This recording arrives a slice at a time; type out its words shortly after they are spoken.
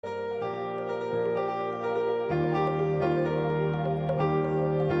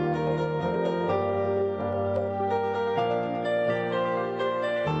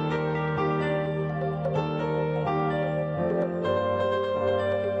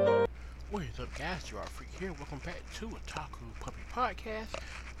Guys, Gerard Freak here. Welcome back to Otaku Puppy Podcast.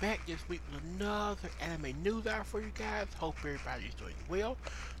 Back this week with another anime news hour for you guys. Hope everybody's doing well.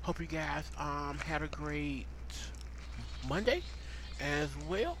 Hope you guys had a great Monday as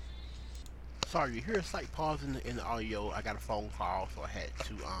well. Sorry, you hear a slight pause in the audio. I got a phone call, so I had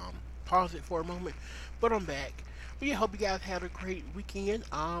to pause it for a moment. But I'm back. But yeah, hope you guys had a great weekend.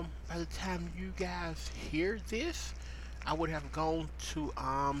 By the time you guys hear this, I would have gone to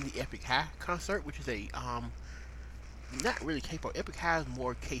the Epic High concert, which is a not really K-pop. Epic High is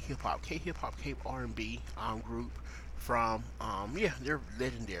more K-hip hop, K-R&B group from yeah, they're a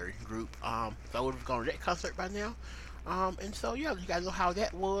legendary group. So I would have gone to that concert by now. And so yeah, you guys know how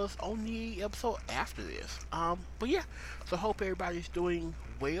that was on the episode after this. But yeah, so hope everybody's doing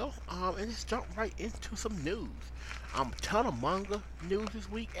well. And let's jump right into some news. A ton of manga news this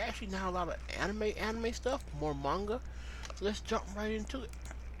week. Actually, not a lot of anime stuff, more manga. So let's jump right into it.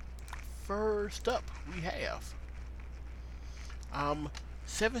 First up, we have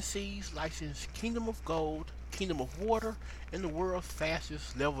Seven Seas licensed Kingdom of Gold, Kingdom of Water, and the world's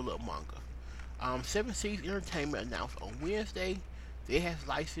fastest level up manga. Seven Seas Entertainment announced on Wednesday they has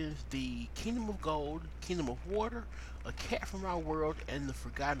licensed the Kingdom of Gold, Kingdom of Water, A Cat from Our World, and The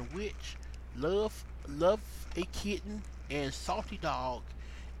Forgotten Witch, Love a Kitten, and Salty Dog,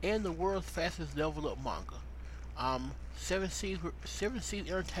 and the world's fastest level up manga. Seven Seas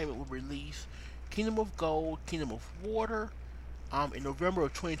Entertainment will release Kingdom of Gold, Kingdom of Water, in November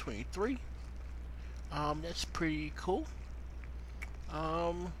of 2023. That's pretty cool.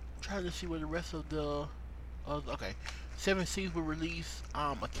 Trying to see where the rest of the okay. Seven Seas will release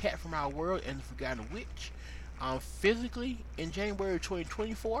A Cat from Our World and The Forgotten Witch physically in January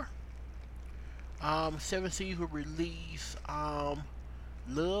 2024. Seven Seas will release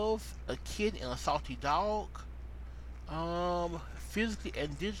Love a Kid and a Salty Dog physically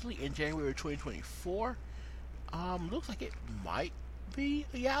and digitally in January 2024. Looks like it might be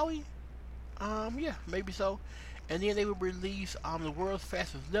a yaoi. Yeah, maybe so. And then they will release the world's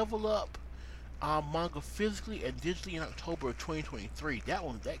fastest level up manga physically and digitally in October of 2023.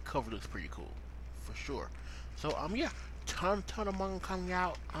 That cover looks pretty cool, for sure. So yeah, ton of manga coming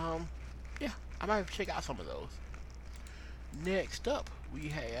out. Yeah, I might have to check out some of those. Next up, we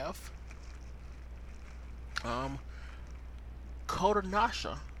have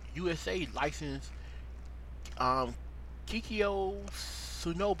Kodansha USA licensed Kikyo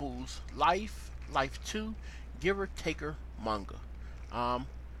Tsunobu's Life 2 Giver Taker manga.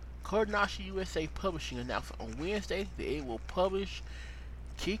 Kodansha USA Publishing announced on Wednesday that it will publish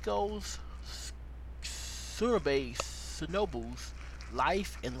Kikyo Tsunobu's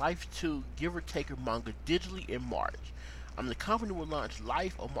Life and Life 2 Giver Taker manga digitally in March. The company will launch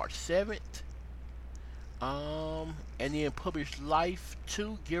Life on March 7th. And then publish Life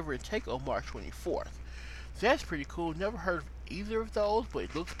 2 Giver and Take on March 24th. So that's pretty cool. Never heard of either of those, but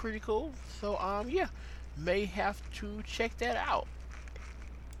it looks pretty cool. So yeah, may have to check that out.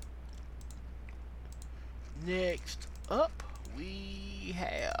 Next up, we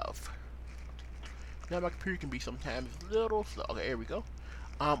have. Now my computer can be sometimes a little slow. Okay, here we go.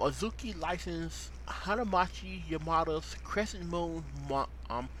 Azuki licensed Hanamachi Yamada's Crescent Moon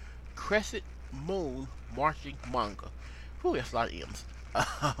marching manga. Whew, that's a lot of M's.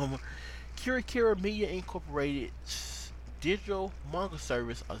 Kirikira Media Incorporated's digital manga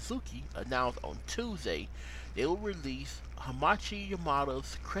service Azuki announced on Tuesday they will release Hamachi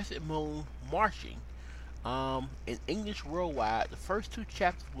Yamada's Crescent Moon Marching in English worldwide. The first two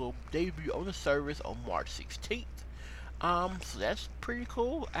chapters will debut on the service on March 16th. So that's pretty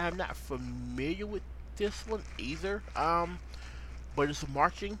cool. I'm not familiar with this one either. But it's a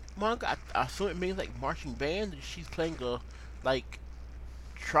marching manga. I assume it means like marching band. She's playing a like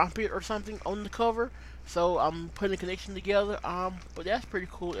trumpet or something on the cover. So I'm putting a connection together. But that's pretty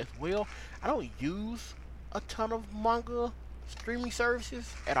cool as well. I don't use a ton of manga streaming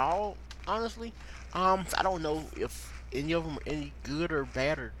services at all, honestly. So I don't know if any of them are any good or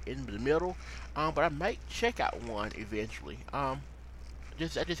bad or in the middle. But I might check out one eventually. I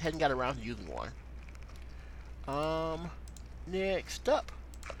just hadn't got around to using one. Next up,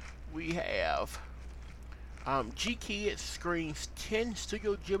 we have G-Kids screens 10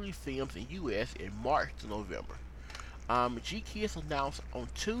 Studio Ghibli films in U.S. in March to November. G-Kids announced on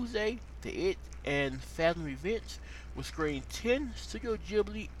Tuesday that it and Fathom Events will screen 10 Studio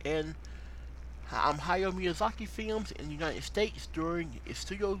Ghibli and Hayao Miyazaki films in the United States during its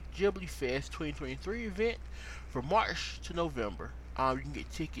Studio Ghibli Fest 2023 event from March to November. You can get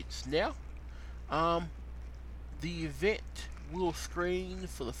tickets now. The event will screen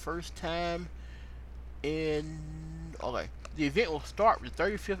for the first time in okay, The event will start with the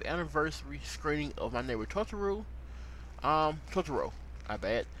 35th anniversary screening of My Neighbor Totoro. Totoro, I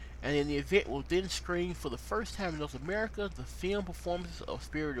bet. And then the event will then screen for the first time in North America the film performances of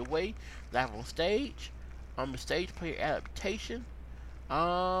Spirited Away live on stage. The stage play adaptation.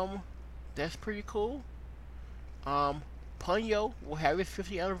 Um, that's pretty cool. Um, Ponyo will have its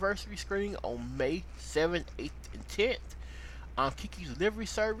 50th anniversary screening on May 7th, 8th, and 10th. Kiki's Delivery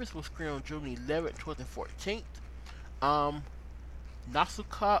Service will screen on June 11th, 12th, and 14th. Um,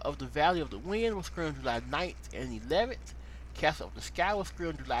 Nasuka of the Valley of the Wind will screen on July 9th and 11th. Castle of the Sky will screen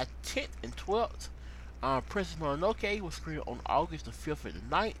on July 10th and 12th. Princess Mononoke will screen on August the 5th and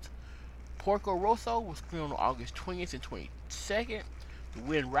the 9th. Porco Rosso will screen on August 20th and 22nd. The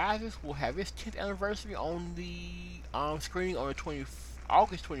Wind Rises will have its 10th anniversary on the screening on the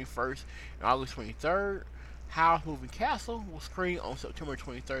August 21st and August 23rd. Howl's Moving Castle will screen on September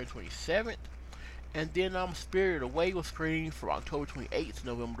 23rd and 27th. And then Spirited Away will screen from October 28th to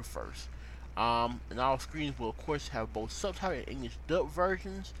November the 1st. And all screens will of course have both subtitle and English dub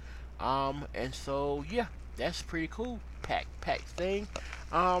versions. And so yeah, that's pretty cool. Pack thing.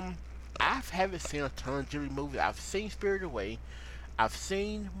 I haven't seen a ton of Ghibli movies. I've seen Spirited Away, I've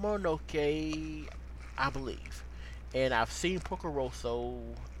seen Mononoke, I believe, and I've seen Porco Rosso.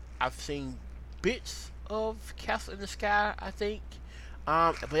 I've seen bits of Castle in the Sky, I think.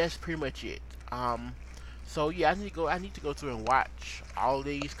 But that's pretty much it. So yeah, I need to go through and watch all of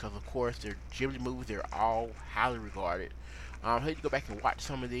these because of course they're Ghibli movies. They're all highly regarded. I need to go back and watch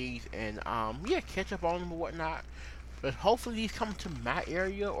some of these and yeah, catch up on them and whatnot. But hopefully these come to my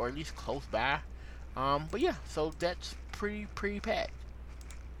area or at least close by. But yeah, so that's pretty packed.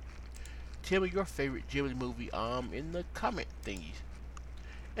 Tell me your favorite Ghibli movie in the comment thingies.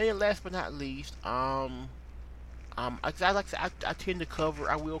 And then last but not least, I tend to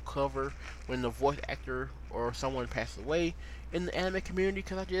cover, I will cover when the voice actor or someone passes away in the anime community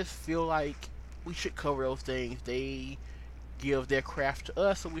because I just feel like we should cover those things. They give their craft to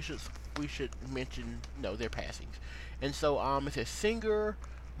us, so we should mention their passings. And so it says singer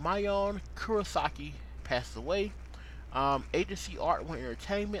Mayon Kurosaki passed away. Agency Art One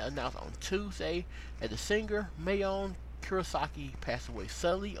Entertainment announced on Tuesday that the singer Mayon Kurosaki passed away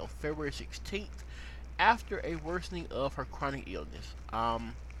suddenly on February 16th after a worsening of her chronic illness.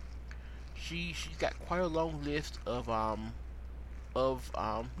 She's got quite a long list of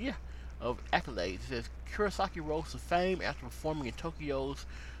accolades. It says Kurosaki rose to fame after performing in Tokyo's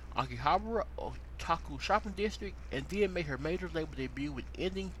Akihabara Otaku Shopping District, and then made her major label debut with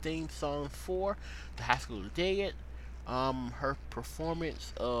ending theme song for The High School of the Dead. Her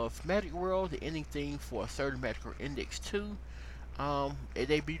performance of Magic World, the ending theme for A Certain Magical Index 2. It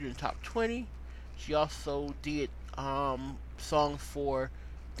debuted in the top 20. She also did songs for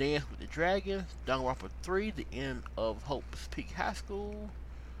Dance with the Dragons, Danganronpa 3, The End of Hope's Peak High School,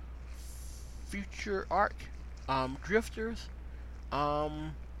 Future Arc, Drifters,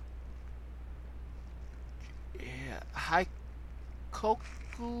 Haikoku,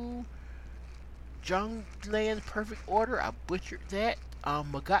 Jungland Perfect Order, I butchered that,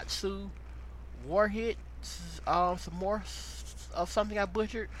 Magatsu Warhit, some more of something I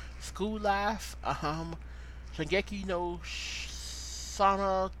butchered, School Life, Shingeki no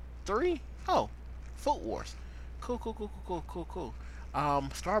Sana 3, oh, Foot Wars, cool,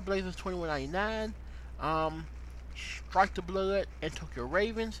 Star Blazers 2199, Strike the Blood, and Tokyo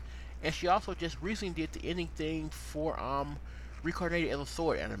Ravens, and she also just recently did the ending thing for Reincarnated as a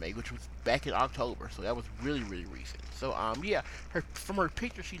Sword anime, which was back in October, so that was really recent. So yeah, from her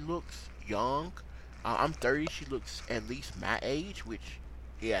picture she looks young. I'm 30, she looks at least my age, which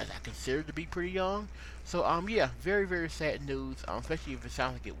yeah, I consider to be pretty young. So yeah, very sad news, especially if it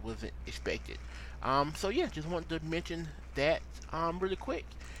sounds like it wasn't expected. So yeah, just wanted to mention that really quick.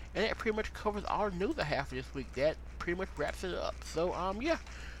 And that pretty much covers all the news I have for this week. That pretty much wraps it up. So yeah,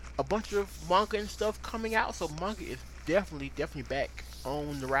 a bunch of manga and stuff coming out. So manga is definitely back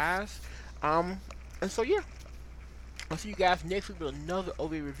on the rise. And so yeah, I'll see you guys next week with another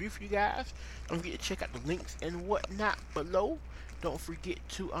OVA review for you guys. Don't forget to check out the links and whatnot below. Don't forget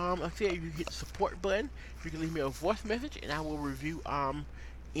to like I said, you hit the support button. You can leave me a voice message and I will review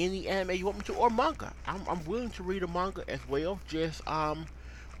any anime you want me to, or manga. I'm willing to read a manga as well. Just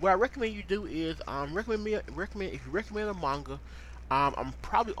what I recommend you do is if you recommend a manga, I'm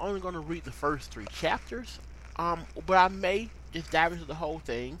probably only going to read the first 3 chapters. But I may just dive into the whole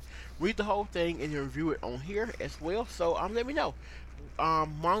thing, read the whole thing, and then review it on here as well. So let me know.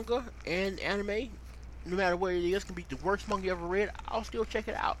 Manga and anime, no matter what it is, can be the worst manga you ever read. I'll still check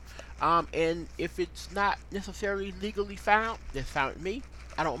it out. And if it's not necessarily legally found, that's fine with me.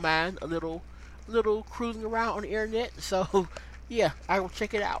 I don't mind a little little cruising around on the internet. So yeah, I will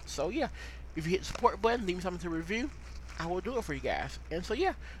check it out. So yeah, if you hit the support button, leave me something to review, I will do it for you guys. And so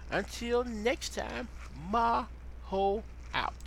yeah, until next time, Maho out.